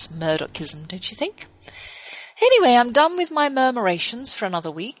Iris Murdochism, don't you think? Anyway, I'm done with my murmurations for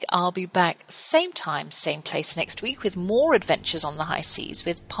another week. I'll be back same time, same place next week with more adventures on the high seas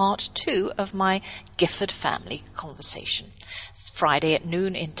with part 2 of my Gifford family conversation. It's Friday at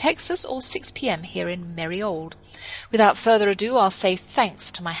noon in Texas or 6 p.m. here in Merry Old. Without further ado, I'll say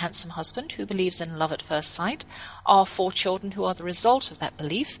thanks to my handsome husband who believes in love at first sight, our 4 children who are the result of that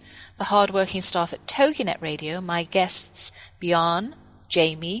belief, the hard-working staff at TogiNet Radio, my guests Behan,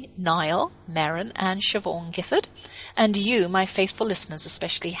 Jamie, Niall, Maren, and Siobhan Gifford, and you, my faithful listeners,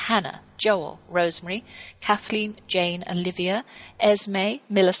 especially Hannah, Joel, Rosemary, Kathleen, Jane, Olivia, Esme,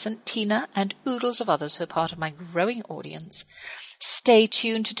 Millicent, Tina, and oodles of others who are part of my growing audience. Stay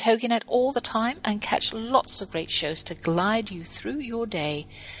tuned to TogiNet all the time and catch lots of great shows to glide you through your day.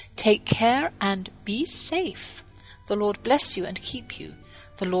 Take care and be safe. The Lord bless you and keep you.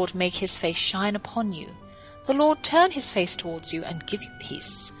 The Lord make his face shine upon you. The Lord turn his face towards you and give you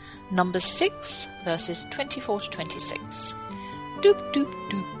peace. Numbers 6, verses 24 to 26. Doop, doop,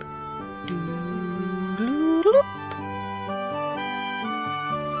 doop. Doop.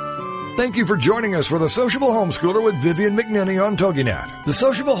 Thank you for joining us for The Sociable Homeschooler with Vivian McNinney on TogiNet. The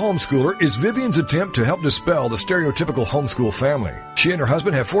Sociable Homeschooler is Vivian's attempt to help dispel the stereotypical homeschool family. She and her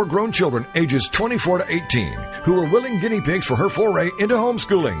husband have 4 grown children ages 24 to 18 who are willing guinea pigs for her foray into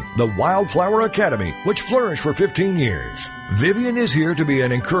homeschooling, the Wildflower Academy, which flourished for 15 years. Vivian is here to be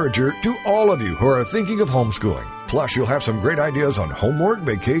an encourager to all of you who are thinking of homeschooling. Plus, you'll have some great ideas on homework,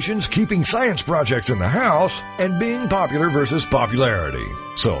 vacations, keeping science projects in the house, and being popular versus popularity.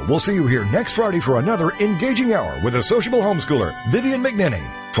 So, we'll see you here next Friday for another engaging hour with a sociable homeschooler, Vivian McNinney.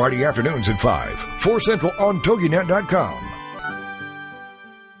 Friday afternoons at 5, 4 Central on TogiNet.com.